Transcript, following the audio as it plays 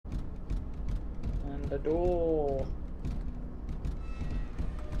The door.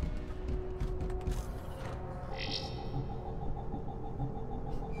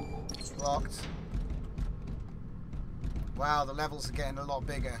 It's locked. Wow, the levels are getting a lot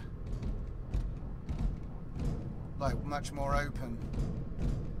bigger. Like, much more open.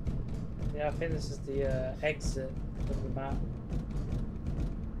 Yeah, I think this is the exit of the map.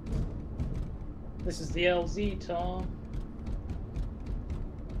 This is the LZ, Tom.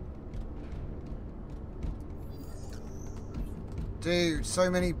 Dude, so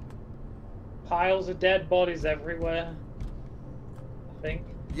many... Piles of dead bodies everywhere, I think.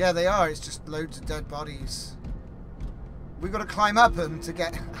 Yeah, they are. It's just loads of dead bodies. We've got to climb up them to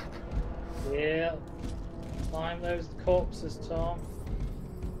get... Yeah. Climb those corpses, Tom.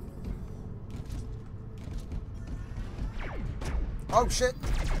 Oh, shit.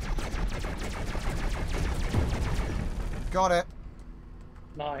 Got it.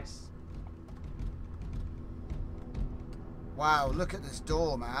 Nice. Wow, look at this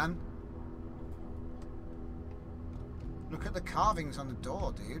door, man. Look at the carvings on the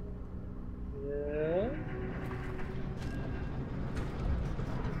door, dude. Yeah.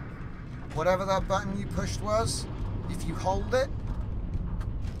 Whatever that button you pushed was, if you hold it,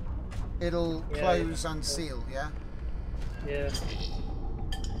 it'll close and seal, yeah? Yeah.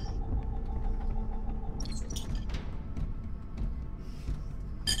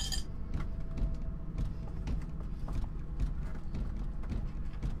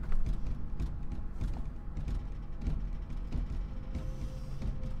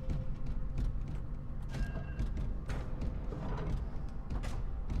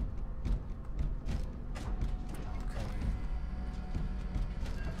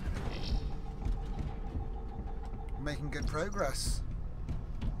 Making good progress.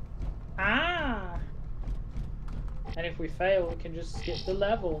 Ah! And if we fail, we can just skip the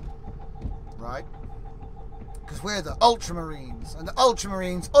level. Right. Because we're the Ultramarines, and the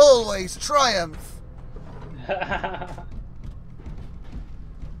Ultramarines always triumph!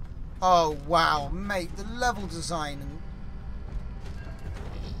 Oh, wow, mate, the level design. And...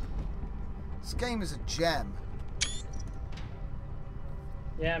 this game is a gem.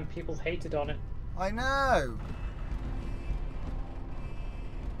 Yeah, and people hated on it. I know!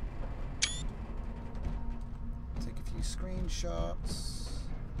 Screenshots.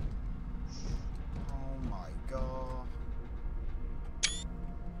 Oh my god.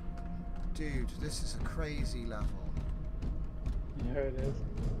 Dude, this is a crazy level. Yeah, it is.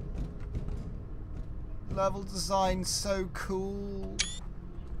 Level design so cool.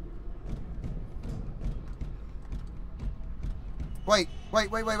 Wait,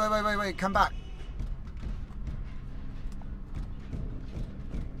 come back.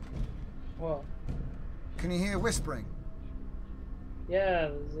 What? Can you hear whispering? Yeah,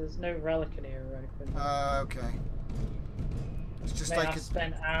 there's no relic in here or anything. Okay. It's just Mate, like I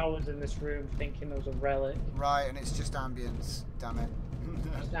spent hours in this room thinking there was a relic. Right, and it's just ambience. Damn it.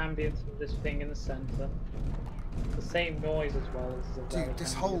 Just ambience of this thing in the center. The same noise as well as the Dude,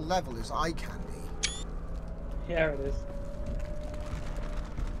 this whole level is eye candy. Yeah, it is.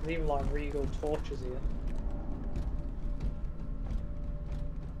 There's even like regal torches here.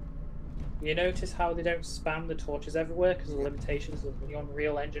 You notice how they don't spam the torches everywhere because of the limitations of the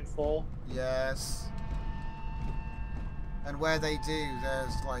Unreal Engine 4? Yes. And where they do,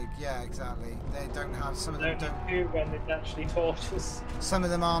 there's like, yeah, exactly. They don't have, some of them don't do when there's actually torches. Some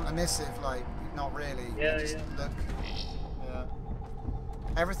of them aren't emissive, like, not really. Yeah, they just look. Yeah.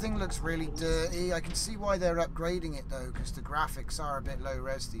 Everything looks really dirty. I can see why they're upgrading it though, because the graphics are a bit low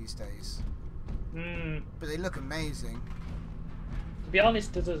res these days. But they look amazing. To be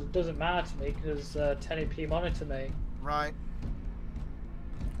honest, it doesn't matter to me because 1080p monitor, mate. Right.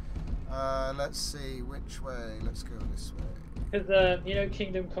 Let's see which way. Let's go this way. Because you know,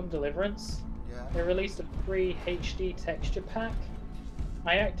 Kingdom Come Deliverance. Yeah. They released a free HD texture pack.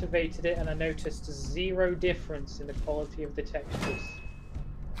 I activated it and I noticed zero difference in the quality of the textures.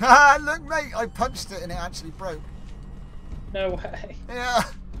 Haha! Look, mate! I punched it and it actually broke. No way. Yeah.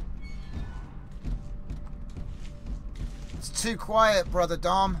 It's too quiet, brother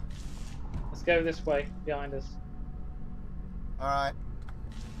Dom. Let's go this way, behind us. Alright.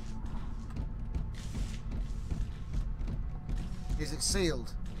 Is it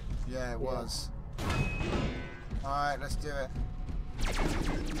sealed? Yeah, it was. Alright, let's do it.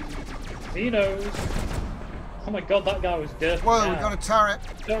 Xenos! Oh my god, that guy was dirty. Whoa, we got a turret.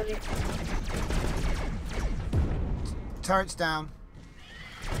 Turret. Turret's down.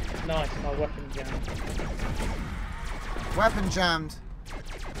 Nice, my weapon jammed. Weapon jammed.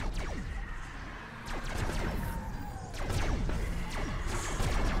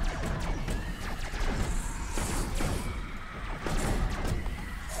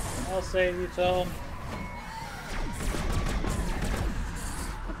 I'll save you, Tom.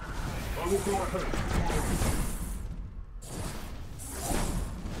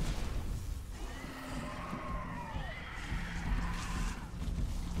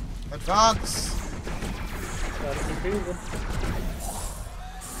 Advance! Gotta keep moving.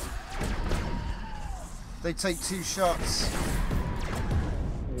 They take 2 shots.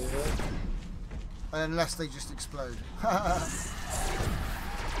 Yeah. Unless they just explode.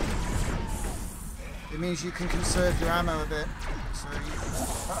 It means you can conserve your ammo a bit. So you...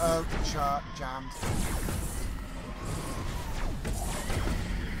 Uh-oh, jammed.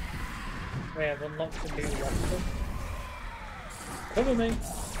 We have unlocked a new weapon. Cover me.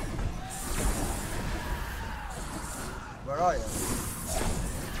 Where are you?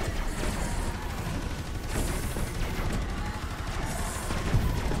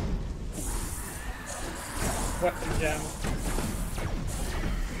 Weapon jam.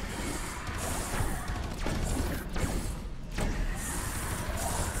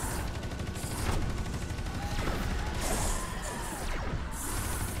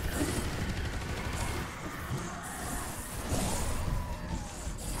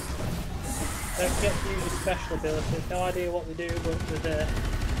 Don't forget to use your special abilities. No idea what they do, but they're there.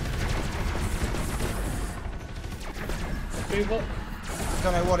 Move up. I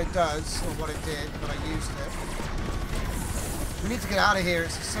don't know what it does or what it did, but I used it. We need to get out of here.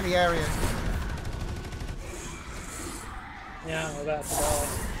 It's a silly area. Yeah, I'm about to die.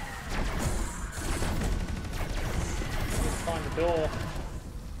 Let's find the door.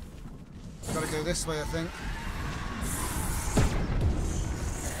 Gotta go this way, I think.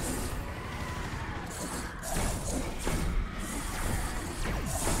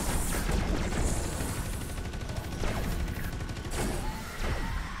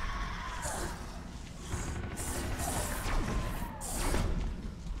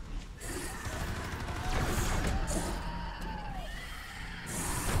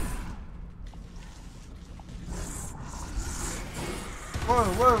 Whoa,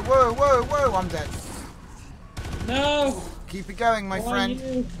 whoa, whoa, whoa, whoa, I'm dead. No! Keep it going, my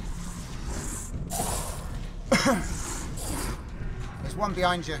friend. There's one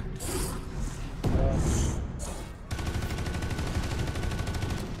behind you.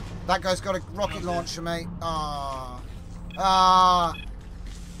 That guy's got a rocket launcher, mate. Ah. Ah.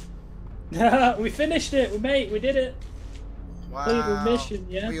 We finished it, we did it. Wow. Completed the mission,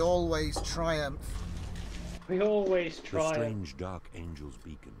 yeah. We always triumph. We always The try. strange Dark Angel's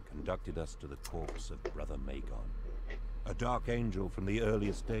beacon conducted us to the corpse of Brother Magon, a Dark Angel from the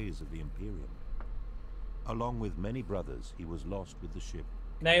earliest days of the Imperium. Along with many brothers, he was lost with the ship.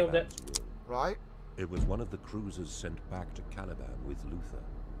 Nailed it. Caliban's Will. Right? It was one of the cruisers sent back to Caliban with Luther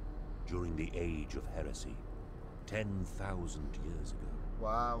during the Age of Heresy, 10,000 years ago.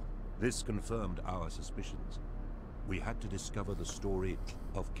 Wow. This confirmed our suspicions. We had to discover the story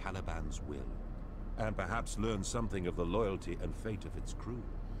of Caliban's Will, and perhaps learn something of the loyalty and fate of its crew.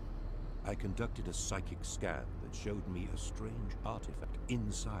 I conducted a psychic scan that showed me a strange artifact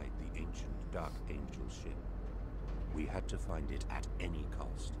inside the ancient Dark Angel ship. We had to find it at any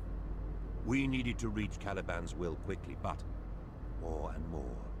cost. We needed to reach Caliban's Will quickly, but more and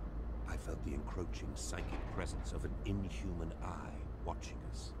more, I felt the encroaching psychic presence of an inhuman eye watching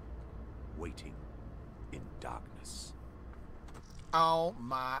us, waiting in darkness. Oh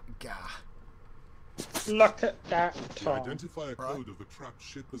my god. Look at that, The Tom. identifier code of the trapped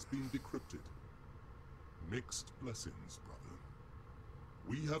ship has been decrypted. Mixed blessings, brother.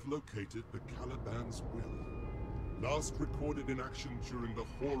 We have located the Caliban's Will, last recorded in action during the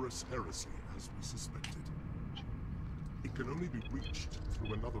Horus Heresy, as we suspected. It can only be reached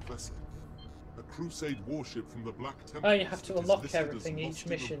through another vessel, a Crusade warship from the Black Temple. Oh, you have to unlock everything each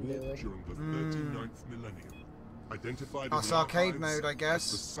mission, do we? During the 39th millennium, identified That's in the arcade archives mode, I as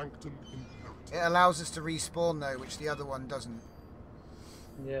guess. the Sanctum Imperator. It allows us to respawn though, which the other one doesn't.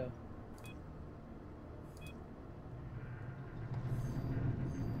 Yeah.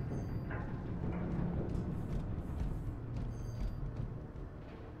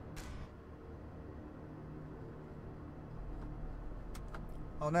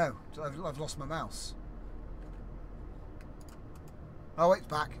 Oh no, I've lost my mouse. Oh, it's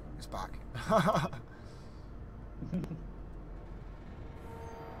back. It's back.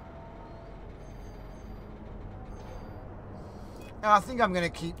 I think I'm going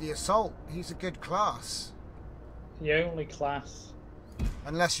to keep the Assault. He's a good class. The only class.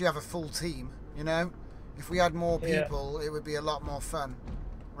 Unless you have a full team, you know? If we had more Yeah. people, it would be a lot more fun.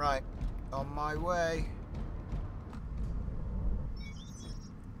 Right, on my way.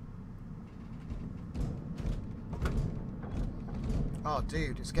 Oh,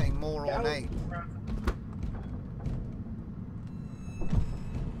 dude, it's getting more ornate.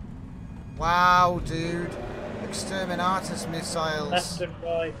 Wow, dude. Exterminatus missiles. Left and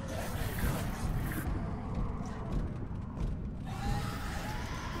right.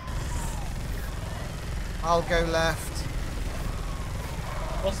 I'll go left.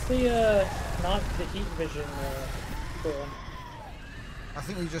 What's the heat vision button? I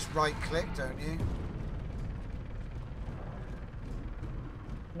think you just right click, don't you?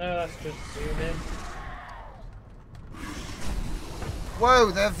 No, that's just zoom in.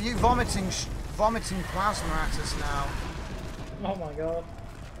 Whoa, they're vomiting plasma at us now. Oh my god.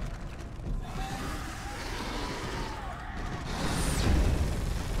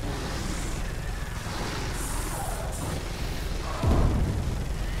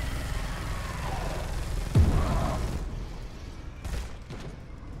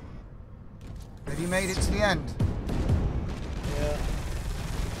 Have you made it to the end? Yeah.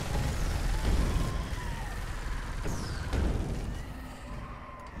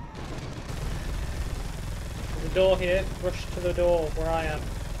 There's a door here. Rush to the door where I am.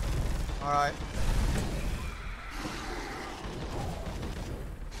 Alright.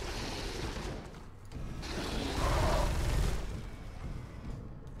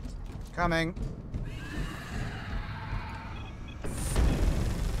 Coming.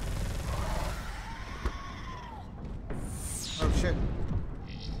 Oh shit.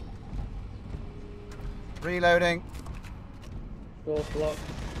 Reloading. Door's blocked.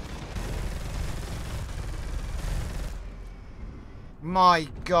 My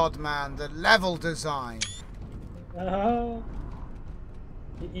god, man, the level design. Oh.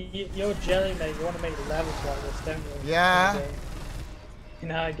 You're jelly, mate. You want to make levels like this, don't you? Yeah.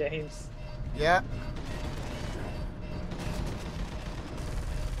 In our games. Yeah.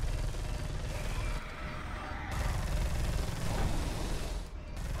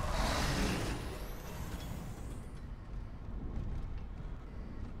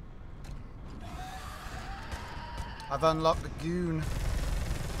 I've unlocked the goon.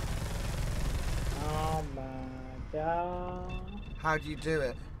 Oh my god. How do you do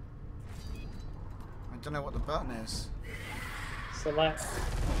it? I don't know what the button is. Select.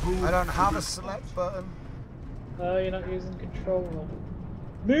 I don't have a select button. Oh, you're not using controller.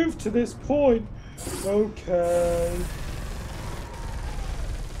 Move to this point. Okay.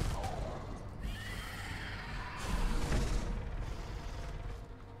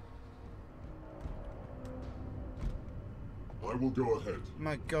 I will go ahead.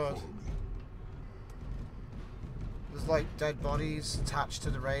 My god. There's like dead bodies attached to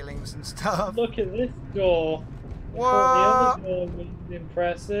the railings and stuff. Look at this door. I What? thought the other door was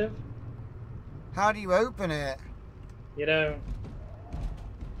impressive. How do you open it? You don't.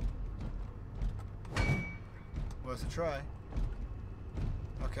 Worth a try.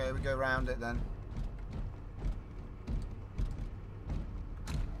 Okay, we go round it then.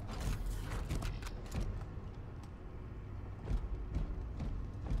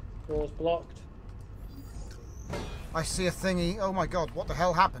 Door's blocked. I see a thingy. Oh my god, what the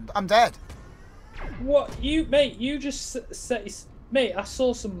hell happened? I'm dead. What? Mate, you just set... Mate, I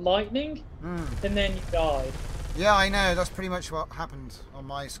saw some lightning, and then you died. Yeah, I know. That's pretty much what happened on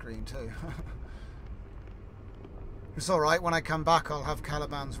my screen too. It's alright. When I come back, I'll have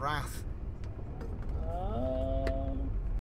Caliban's Wrath.